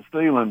jumps out of the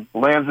ceiling,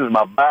 lands in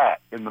my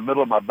back, in the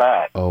middle of my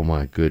back. Oh,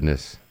 my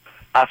goodness.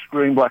 I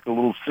screamed like a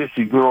little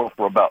sissy girl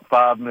for about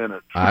 5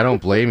 minutes. I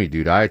don't blame you,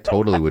 dude. I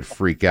totally would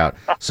freak out.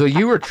 So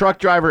you were a truck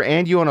driver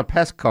and you own a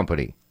pest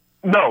company?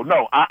 No.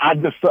 I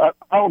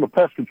own a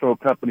pest control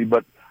company,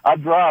 but I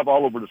drive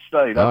all over the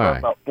state. I drive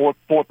about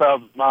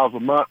 4,000 miles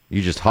a month.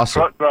 You just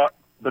hustle.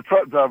 The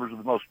truck drivers are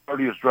the most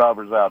courteous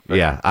drivers out there.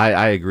 Yeah,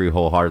 I agree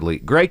wholeheartedly.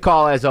 Great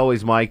call, as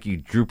always, Mike, you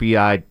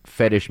droopy-eyed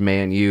fetish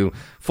man, you.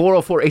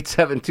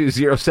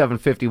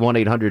 404-872-0750,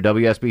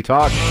 1-800-WSB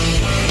Talk.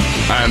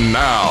 And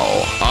now,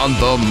 on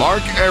the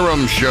Mark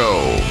Arum Show,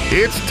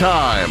 it's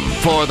time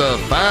for the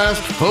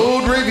Fast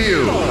Food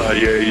Review.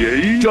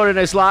 Joining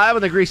us live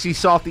on the Greasy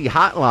Salty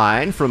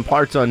Hotline from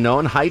parts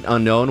unknown, height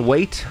unknown,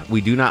 weight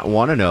we do not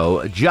want to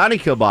know, Johnny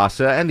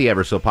Kilbasa and the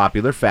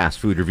ever-so-popular Fast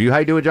Food Review. How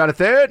you doing,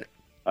 Jonathan?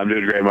 I'm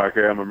doing great, Mark.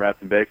 I'm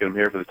wrapped in bacon. I'm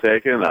here for the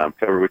taking. I'm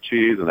covered with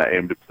cheese, and I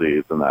aim to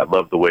please. And I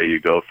love the way you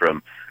go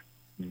from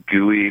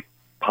gooey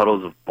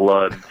puddles of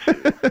blood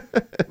to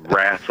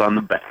rats on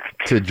the back.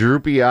 To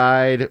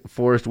droopy-eyed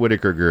Forrest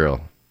Whitaker girl.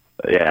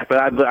 Yeah, but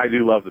I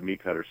do love the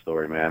meat cutter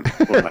story, man.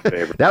 It's one of my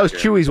favorites. That was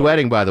Chewy's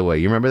wedding, by the way.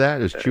 You remember that?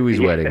 It was Chewy's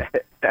wedding.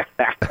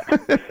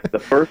 The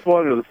first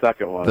one or the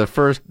second one?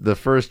 The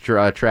first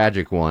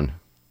tragic one.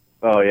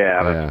 Oh,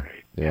 yeah. That's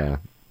great. Yeah.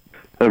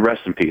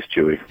 Rest in peace,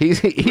 Chewy.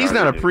 He's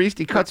not a priest.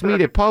 He cuts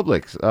meat at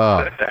Publix.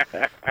 Oh,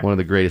 one of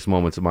the greatest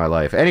moments of my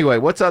life. Anyway,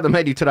 what's on the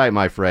menu tonight,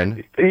 my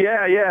friend?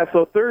 Yeah.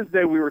 So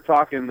Thursday we were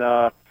talking.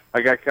 I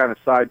got kind of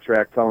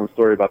sidetracked telling the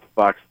story about the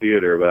Fox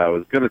Theater, but I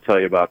was going to tell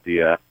you about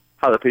the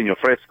jalapeno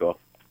fresco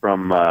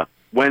from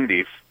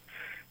Wendy's.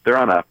 They're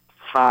on a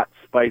hot,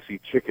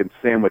 spicy chicken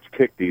sandwich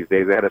kick these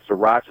days. They had a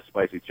sriracha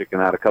spicy chicken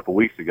out a couple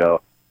weeks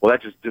ago. Well,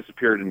 that just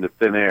disappeared into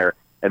thin air,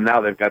 and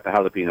now they've got the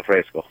jalapeno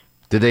fresco.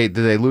 Did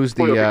they lose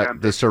the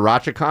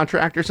sriracha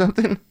contract or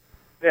something?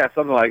 Yeah,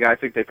 something like I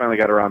think they finally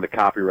got around to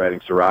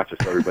copywriting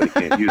sriracha so everybody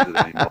can't use it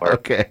anymore.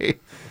 Okay.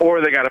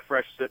 Or they got a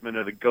fresh shipment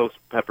of the ghost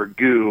pepper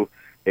goo,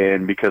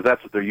 and because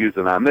that's what they're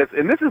using on this.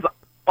 And this is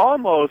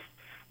almost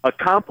a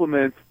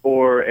compliment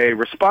or a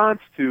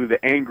response to the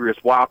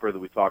Angriest Whopper that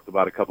we talked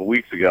about a couple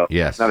weeks ago.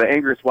 Yes. Now, the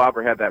Angriest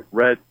Whopper had that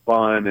red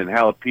bun and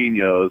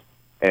jalapenos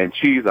and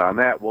cheese on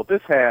that. Well,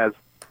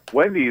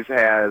 Wendy's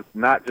has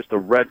not just a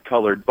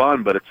red-colored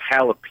bun, but it's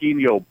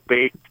jalapeno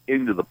baked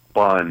into the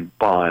bun.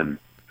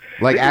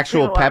 Like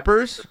actual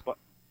peppers?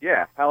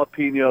 Yeah,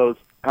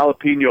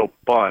 jalapeno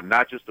bun,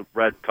 not just a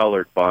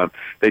red-colored bun.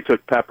 They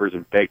took peppers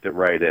and baked it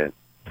right in.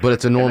 But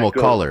it's a normal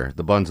color.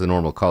 The bun's the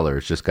normal color.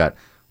 It's just got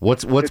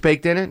what's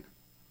baked in it?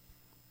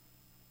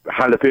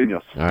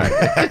 Jalapenos. All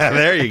right,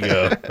 there you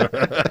go.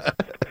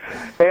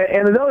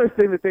 And another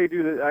thing that they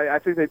do that I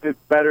think they did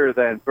better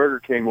than Burger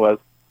King was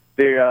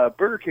the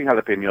Burger King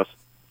jalapenos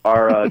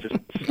are just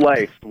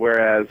sliced,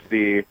 whereas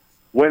the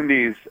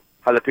Wendy's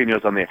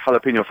jalapenos on the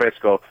jalapeno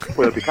fresco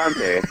puerto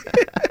picante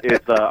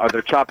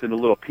they're chopped into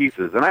little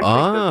pieces. And I think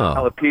that the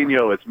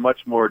jalapeno is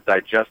much more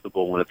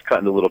digestible when it's cut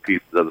into little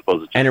pieces as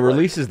opposed to just and it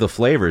releases the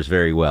flavors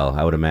very well,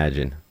 I would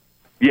imagine.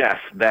 Yes,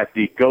 that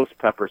the ghost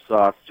pepper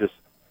sauce just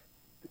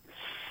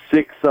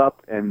sticks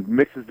up and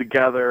mixes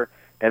together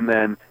and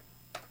then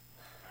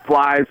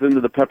flies into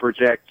the pepper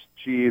jack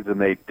cheese, and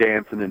they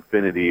dance in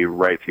infinity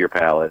right to your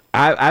palate.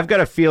 I've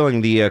got a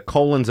feeling the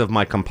colons of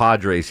my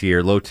compadres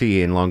here,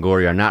 Loti and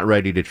Longoria, are not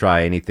ready to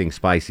try anything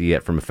spicy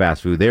yet from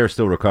fast food. They're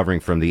still recovering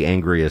from the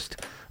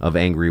angriest of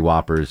angry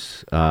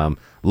whoppers.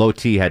 Low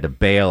T had to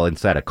bail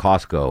inside a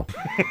Costco.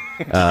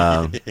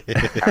 That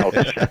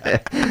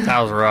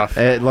was rough.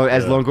 As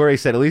Longoria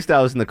said, at least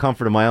I was in the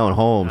comfort of my own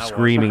home,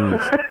 screaming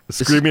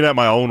at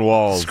my own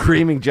walls,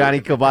 screaming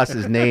Johnny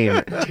Kilbasa's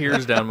name.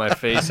 Tears down my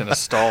face in a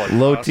stall. at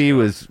Low Costco. T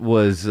was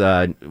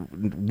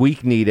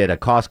weak-kneed at a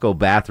Costco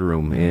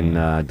bathroom in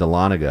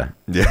Dahlonega.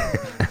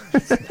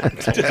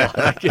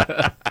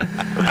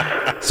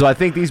 So I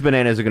think these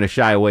bananas are going to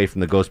shy away from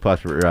the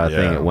Ghostbuster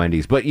thing at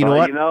Wendy's. But you know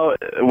what? You know,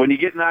 when you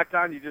get knocked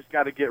down, you just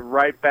got to get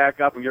right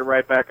back up and get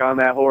right back on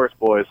that horse,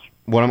 boys.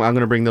 Well, I'm going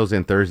to bring those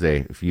in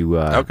Thursday if you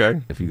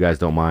if you guys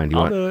don't mind.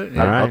 I'll do it.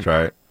 Yeah. I'll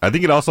try it. I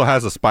think it also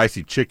has a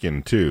spicy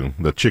chicken too.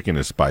 The chicken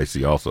is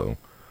spicy also,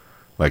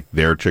 like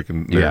their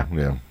chicken. Yeah.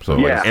 So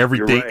like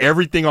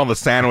everything on the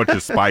sandwich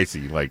is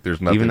spicy. Like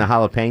there's nothing. Even the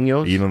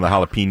jalapenos.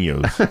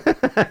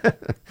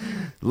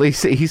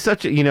 Lisa, he's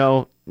such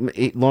a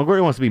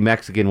Longoria wants to be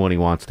Mexican when he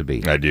wants to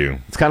be. I do.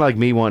 It's kind of like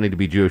me wanting to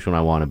be Jewish when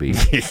I want to be.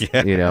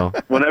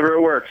 Whenever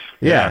it works.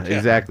 Yeah,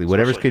 exactly.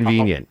 Whatever's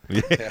convenient.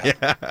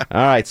 All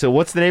right. So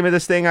what's the name of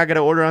this thing I got to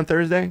order on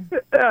Thursday?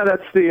 Yeah,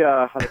 that's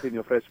the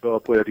jalapeno fresco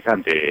pollo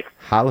picante.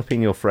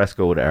 Jalapeno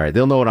fresco. All right.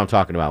 They'll know what I'm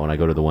talking about when I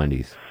go to the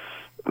Wendy's.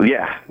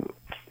 Yeah.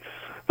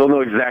 They'll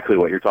know exactly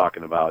what you're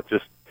talking about.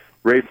 Just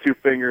raise two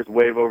fingers,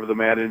 wave over the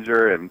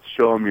manager, and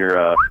show them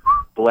your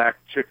black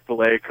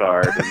Chick-fil-A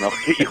card, and they'll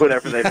get you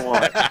whatever they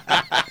want.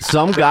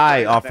 Some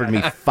guy offered me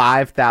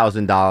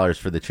 $5,000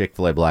 for the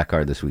Chick-fil-A black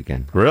card this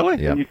weekend.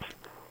 Really? Yep.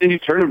 Did you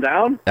turn him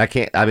down? I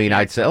can't. I mean,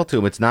 I'd sell to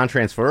him. It's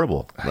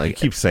non-transferable. You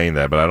keep saying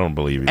that, but I don't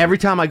believe you. Every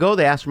time I go,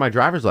 they ask for my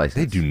driver's license.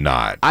 They do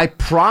not. I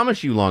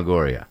promise you,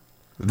 Longoria.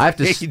 I have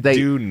to. They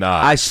do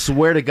not. I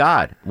swear to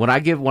God, when I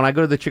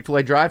go to the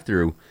Chick-fil-A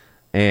drive-thru,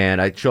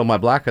 and I show my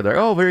black card, they're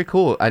oh, very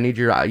cool. I need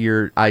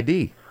your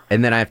ID,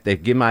 and then I have to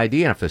give my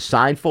ID, and I have to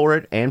sign for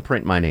it and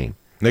print my name.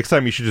 Next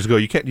time you should just go.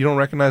 You don't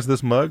recognize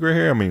this mug right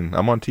here? I mean,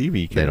 I'm on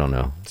TV. They don't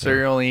know. So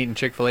you're only eating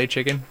Chick-fil-A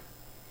chicken?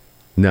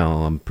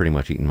 No, I'm pretty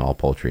much eating all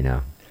poultry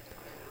now.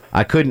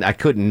 I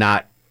couldn't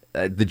not.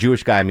 The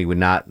Jewish guy in me would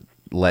not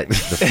let the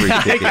free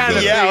ticket go.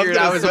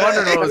 I was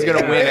wondering what was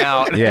going to win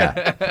out.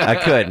 Yeah, I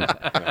couldn't.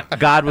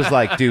 God was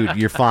like, dude,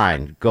 you're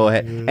fine. Go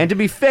ahead. And to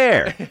be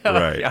fair,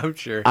 right? I'm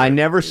sure. I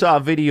never saw a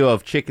video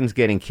of chickens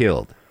getting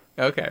killed.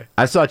 Okay.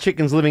 I saw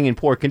chickens living in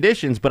poor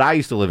conditions, but I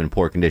used to live in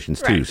poor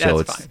conditions too. Right,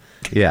 so that's it's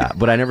yeah,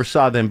 but I never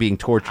saw them being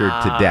tortured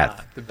to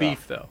death. The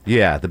beef, though.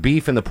 Yeah, the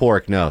beef and the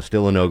pork, no,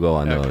 still a no-go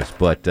on those.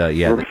 But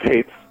yeah,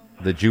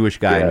 the Jewish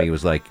guy in me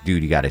was like,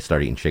 dude, you got to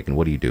start eating chicken.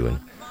 What are you doing?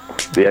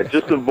 Yeah,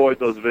 just avoid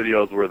those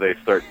videos where they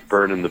start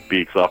burning the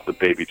beaks off the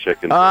baby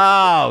chicken.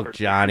 Oh,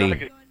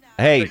 Johnny.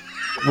 Hey,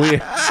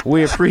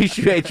 we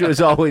appreciate you as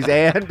always,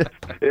 and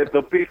if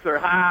the beaks are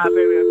high,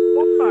 baby,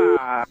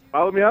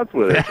 follow me on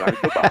Twitter.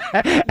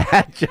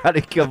 At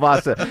Johnny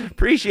Kilbasa.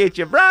 Appreciate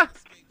you, bruh.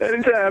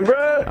 Anytime,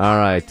 bro. All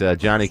right,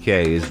 Johnny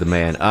K is the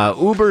man.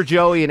 Uber,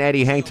 Joey, and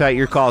Eddie, hang tight.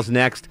 Your call's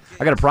next.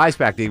 I got a prize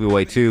pack to give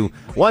away, too.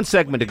 One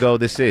segment to go.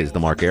 This is The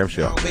Mark Arum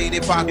Show.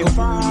 If I could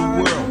rule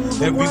the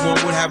world, everyone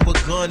would have a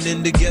gun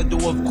in the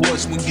ghetto, of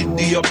course, when get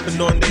the up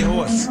and on their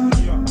horse.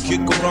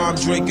 Kick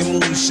around drinking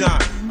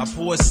moonshine. I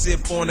pour a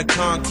sip on the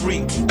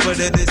concrete for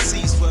the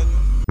deceased.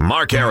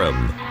 Mark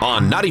Arum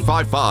on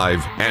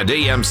 95.5 and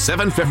AM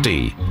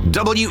 750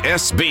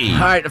 WSB. All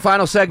right, the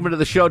final segment of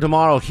the show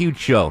tomorrow. Huge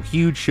show.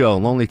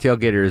 Lonely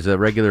Tailgater is a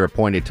regular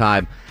appointed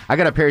time. I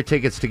got a pair of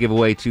tickets to give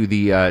away to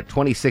the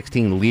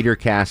 2016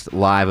 LeaderCast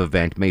live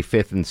event, May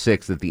 5th and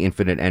 6th at the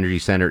Infinite Energy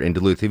Center in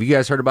Duluth. Have you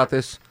guys heard about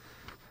this?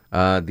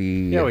 I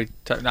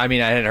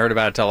hadn't heard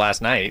about it till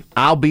last night.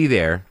 I'll be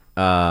there.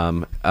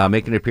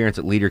 Making an appearance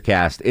at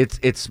LeaderCast.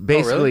 It's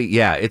basically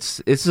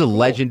it's a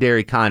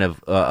legendary kind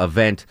of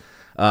event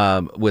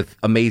with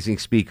amazing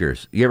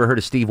speakers. You ever heard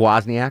of Steve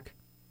Wozniak,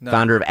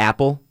 founder of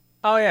Apple?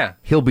 Oh yeah,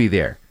 he'll be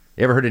there.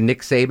 You ever heard of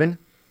Nick Saban?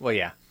 Well,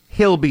 yeah,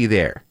 he'll be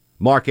there.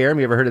 Mark Arum,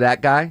 you ever heard of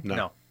that guy?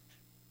 No.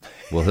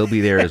 Well, he'll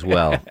be there as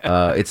well.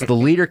 It's the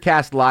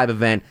LeaderCast live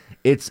event.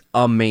 It's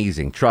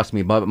amazing. Trust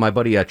me. My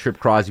buddy Trip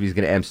Crosby is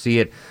going to MC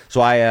it.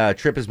 So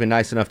Trip has been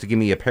nice enough to give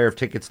me a pair of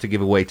tickets to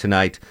give away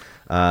tonight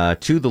to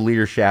the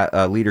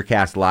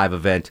LeaderCast live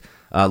event.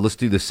 Let's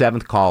do the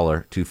 7th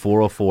caller to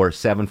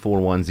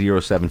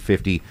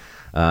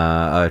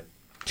 404-741-0750.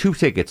 2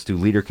 tickets to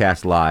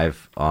LeaderCast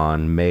Live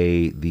on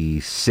May the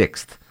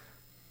 6th.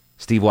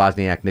 Steve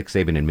Wozniak, Nick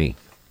Saban, and me.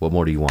 What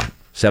more do you want?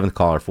 7th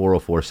caller,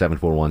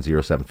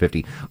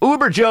 404-741-0750.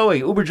 Uber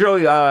Joey,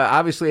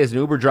 obviously as an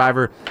Uber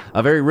driver,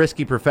 a very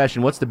risky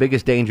profession. What's the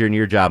biggest danger in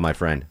your job, my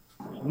friend?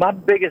 My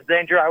biggest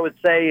danger, I would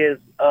say, is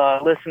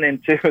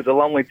listening to the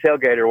Lonely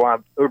Tailgater while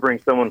I'm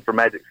Ubering someone from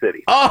Magic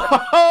City.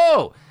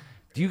 Oh!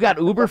 Do you got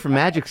Uber from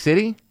Magic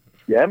City?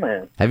 Yeah,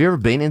 man. Have you ever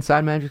been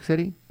inside Magic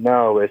City?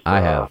 No.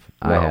 I have.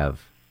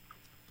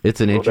 It's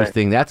an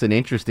interesting. That's an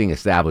interesting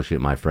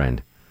establishment, my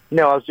friend.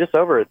 No, I was just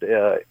over at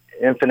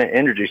Infinite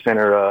Energy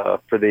Center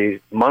for the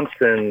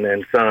Munson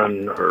and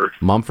Son or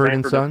Mumford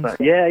and Sons.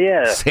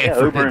 Yeah.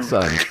 Sanford and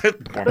Sons.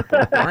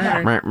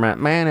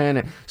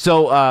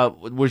 So,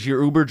 was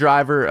your Uber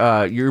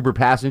driver, your Uber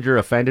passenger,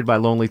 offended by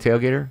Lonely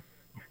Tailgater?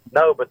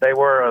 No, but they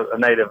were a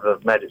native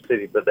of Magic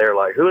City. But they're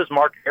like, "Who is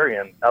Mark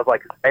Arian?" I was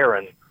like,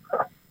 "Aaron."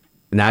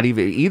 Not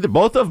even either.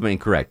 Both of them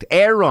incorrect.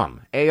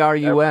 Arum,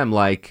 ARUM,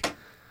 like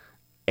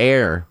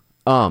air.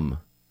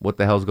 What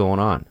the hell's going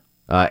on?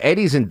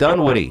 Eddie's in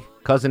Dunwoody.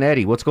 Cousin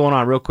Eddie, what's going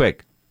on, real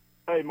quick?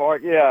 Hey,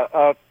 Mark.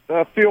 Yeah,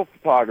 field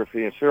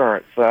photography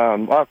insurance.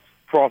 I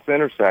cross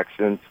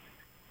intersections.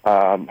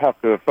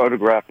 Have to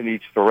photograph in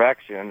each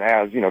direction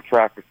as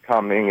traffic's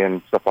coming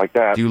and stuff like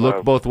that. Do you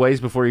look both ways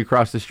before you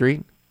cross the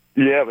street?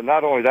 Yeah, but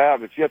not only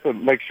that, but you have to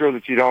make sure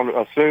that you don't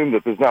assume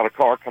that there's not a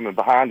car coming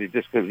behind you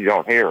just because you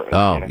don't hear it.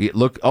 Oh, you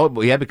look. Oh,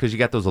 yeah, because you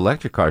got those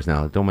electric cars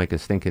now that don't make a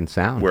stinking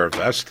sound. Wear a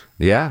vest.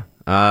 Yeah.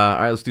 All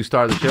right, let's do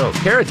star of the show.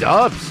 Kara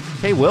Dubs.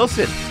 Hey,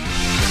 Wilson.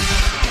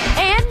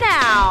 And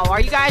now, are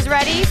you guys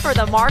ready for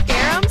the Mark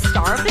Arum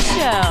star of the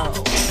show?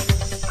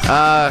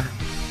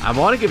 I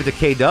want to give it to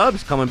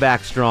K-Dubs coming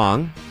back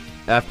strong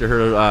after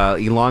her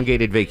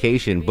elongated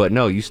vacation, but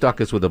no, you stuck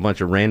us with a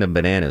bunch of random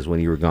bananas when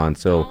you were gone,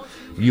 so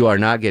you are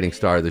not getting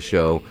star of the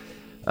show.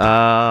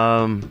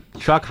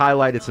 Chuck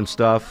highlighted some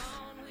stuff.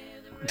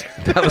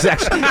 That was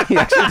actually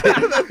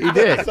he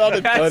did.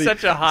 That's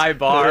such a high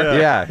bar.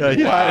 Yeah.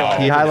 Wow.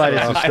 He highlighted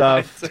some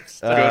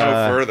stuff. Go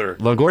no further.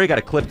 Longoria got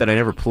a clip that I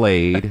never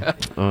played.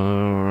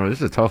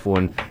 This is a tough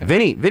one.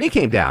 Vinny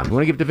came down. You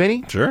want to give it to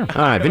Vinny? Sure. All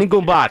right, Vinny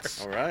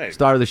Goombats. All right.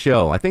 Star of the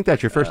show. I think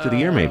that's your first of the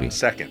year, maybe.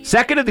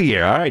 Second of the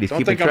year. All right, he's Don't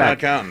keeping think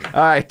track. I'm not counting.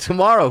 All right,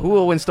 tomorrow, who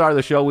will win star of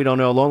the show? We don't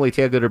know. Lonely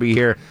Tailgater will be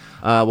here.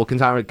 We'll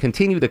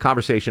continue the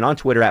conversation on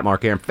Twitter at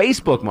Mark Arum,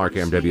 Facebook Mark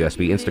Arum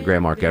WSB,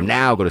 Instagram Mark Arum.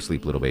 Now go to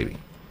sleep, little baby.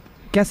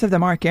 Guests of the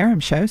Mark Arum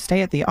Show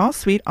stay at the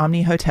All-Suite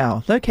Omni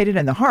Hotel, located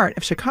in the heart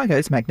of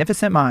Chicago's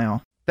Magnificent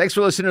Mile. Thanks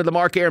for listening to the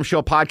Mark Arum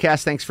Show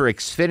podcast. Thanks for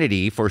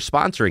Xfinity for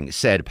sponsoring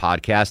said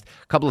podcast.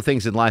 A couple of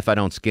things in life I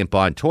don't skimp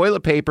on.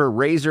 Toilet paper,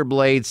 razor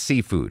blades,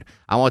 seafood.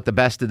 I want the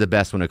best of the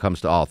best when it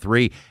comes to all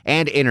three.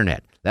 And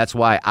internet. That's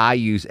why I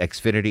use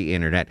Xfinity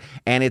Internet.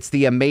 And it's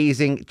the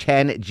amazing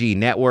 10G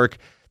network.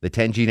 The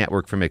 10G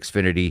network from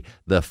Xfinity.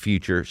 The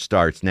future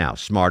starts now.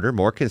 Smarter,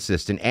 more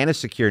consistent, and a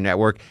secure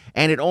network.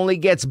 And it only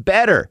gets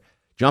better.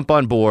 Jump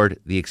on board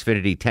the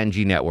Xfinity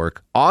 10G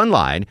network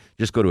online.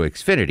 Just go to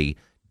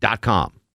Xfinity.com.